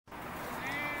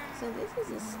So this is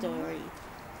a story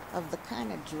of the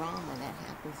kind of drama that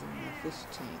happens in the fish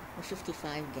tank, a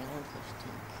 55-gallon fish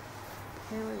tank.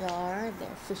 Here we are,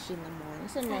 they're fishing in the morning.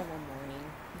 It's a normal morning.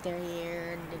 They're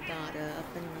here and they got up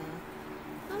and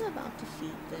I'm about to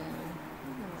feed them.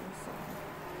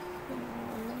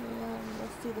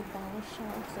 Let's see the bottle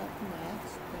sharks up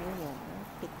next. There we are,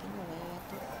 picking away at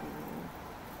their food.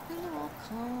 And they're all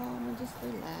calm and just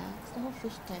relaxed. The whole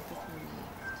fish tank is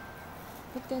relaxed.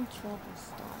 But then trouble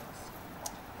starts.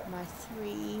 My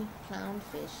 3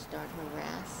 clownfish start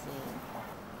harassing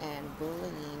and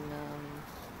bullying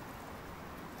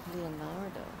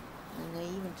Leonardo. And they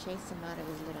even chase him out of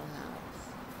his little house.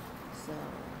 So,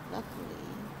 luckily,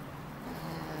 I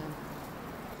have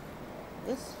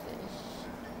this fish,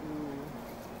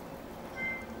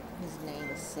 his name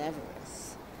is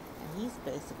Severus. And he's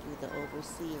basically the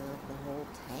overseer of the whole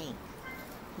tank.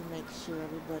 He makes sure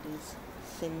everybody's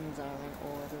fins are in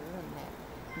order and that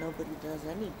nobody does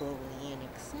any bullying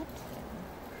except him.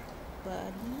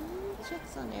 But he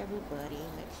checks on everybody,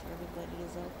 makes sure everybody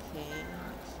is okay,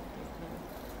 makes sure there's no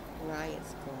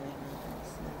riots going on.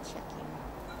 So I'm checking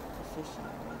the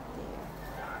fishing right there.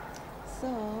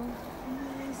 So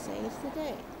he saves the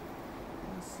day.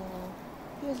 And so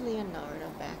here's Leonardo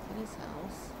back in his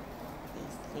house.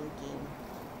 He's thinking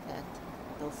that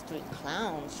those 3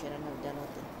 clowns shouldn't have done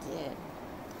what they did.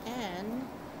 And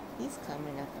he's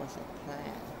coming up with a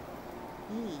plan.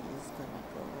 He's gonna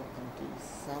go and do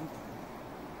something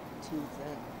to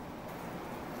them.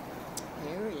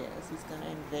 Here he is. He's gonna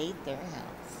invade their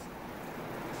house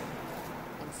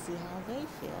and see how they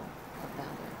feel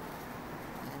about it.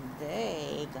 And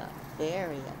they got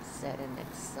very upset and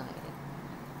excited.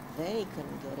 They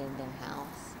couldn't get in their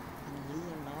house, and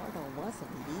Leonardo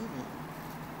wasn't leaving.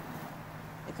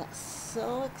 It got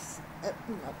so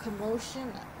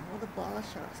commotion that all the bottle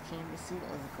sharks came to see what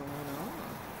was going on.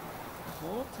 The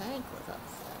whole tank was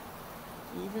upset.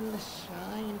 Even the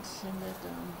shy and timid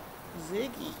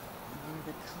Ziggy wanted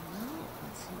to come out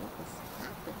and see what was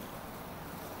happening.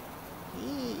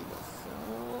 He was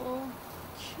so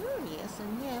curious,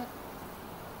 and yet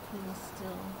he was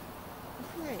still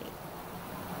afraid.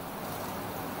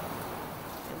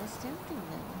 It was tempting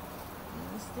him. He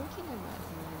was thinking about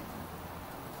him.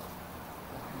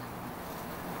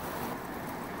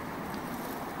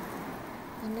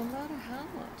 And no matter how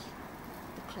much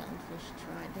the clownfish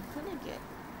tried, they couldn't get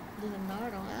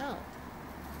Leonardo out.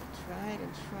 They tried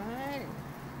and tried, and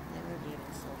they were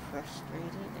getting so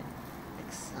frustrated and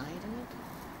excited.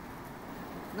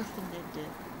 Nothing they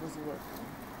did was working.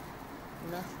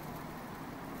 Nothing.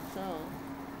 So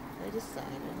they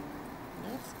decided,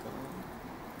 let's go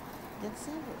get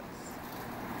Severus.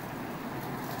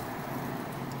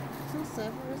 So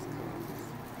Severus comes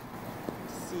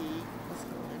to see what's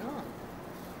going on.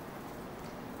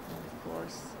 Of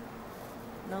course,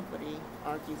 nobody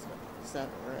argues with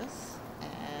Severus,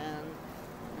 and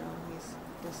he's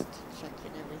just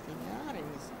checking everything out, and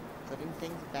he's putting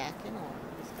things back in order.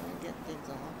 He's going to get things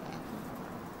all back in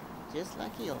order, just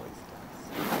like he always does.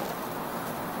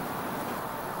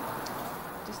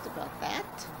 Just about that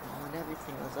time, when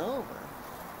everything was over,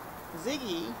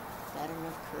 Ziggy got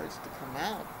enough courage to come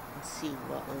out and see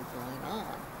what was going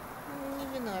on. And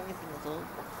even though everything was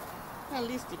over, at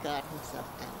least he got himself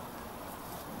out.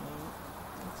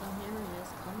 And so here he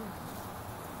is coming home.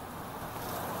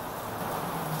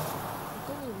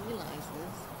 But then he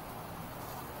realizes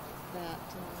that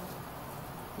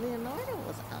Leonardo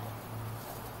was out.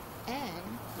 And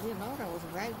Leonardo was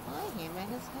right by him at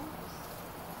his house.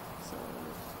 So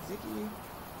Ziggy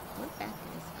went back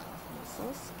in his house and was so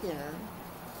scared,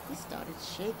 he started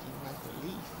shaking like a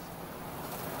leaf.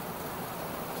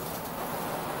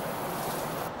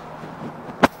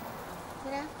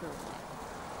 But after a while,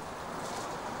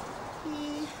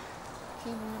 he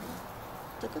came out and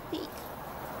took a peek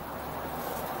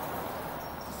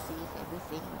to see if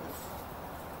everything was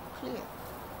clear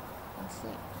and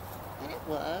safe. And it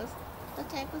was. The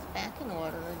tank was back in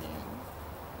order again.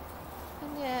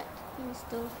 And yet, he was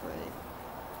still afraid.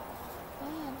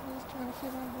 And he was trying to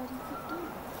figure out what he could do.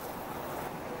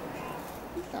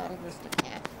 He thought of Mr.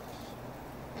 Catfish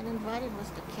and invited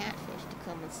Mr. Catfish to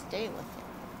come and stay with him,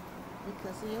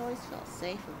 because he always felt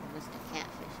safer when Mr.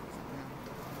 Catfish was around.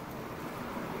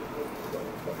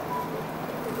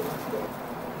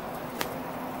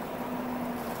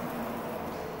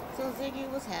 So Ziggy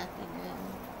was happy now.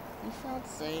 He felt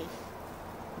safe,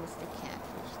 Mr.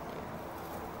 Catfish there.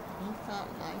 He thought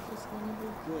life was going to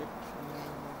be good from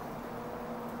now on.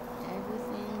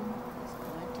 Everything was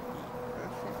going to be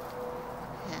perfect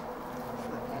and happy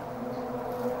forever now.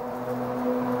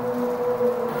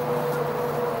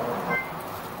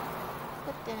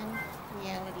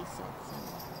 sets in.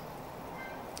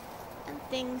 And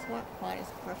things weren't quite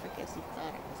as perfect as he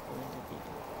thought it was going to be.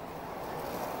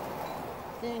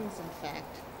 Things, in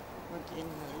fact, were getting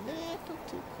a little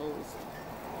too cozy.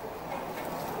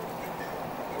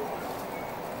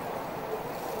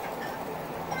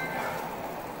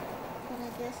 But I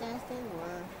guess as they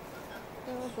were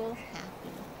both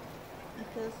happy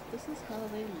because this is how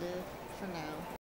they live for now.